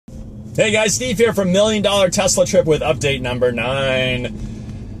Hey guys, Steve here from $1 Million Tesla Trip with update number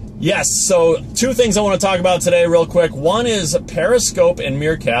 9. Yes, so two things I want to talk about today real quick. One is Periscope and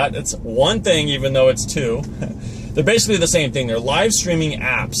Meerkat. It's one thing even though it's two. They're basically the same thing. They're live streaming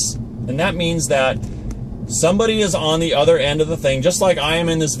apps. And that means that somebody is on the other end of the thing, just like I am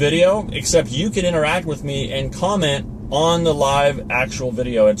in this video, except you can interact with me and comment on the live actual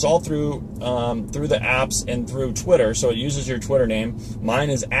video. It's all through the apps and through Twitter, so it uses your Twitter name. Mine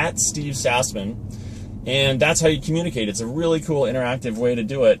is @SteveSassman, and that's how you communicate. It's a really cool interactive way to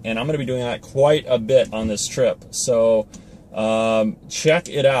do it, and I'm going to be doing that quite a bit on this trip. So check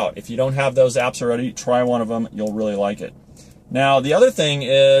it out. If you don't have those apps already, try one of them. You'll really like it. Now, the other thing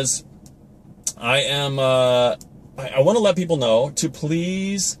is I want to let people know to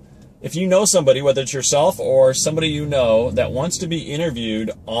please, if you know somebody, whether it's yourself or somebody you know that wants to be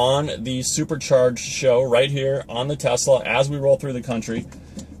interviewed on the Supercharged show right here on the Tesla as we roll through the country,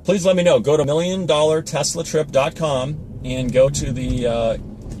 please let me know. Go to $1MillionTeslaTrip.com and go to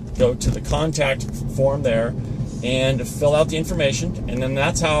the contact form there and fill out the information, and then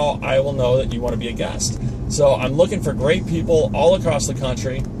that's how I will know that you want to be a guest. So I'm looking for great people all across the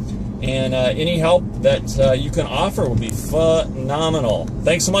country. And any help that you can offer would be phenomenal.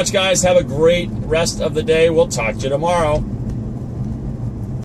 Thanks so much, guys. Have a great rest of the day. We'll talk to you tomorrow.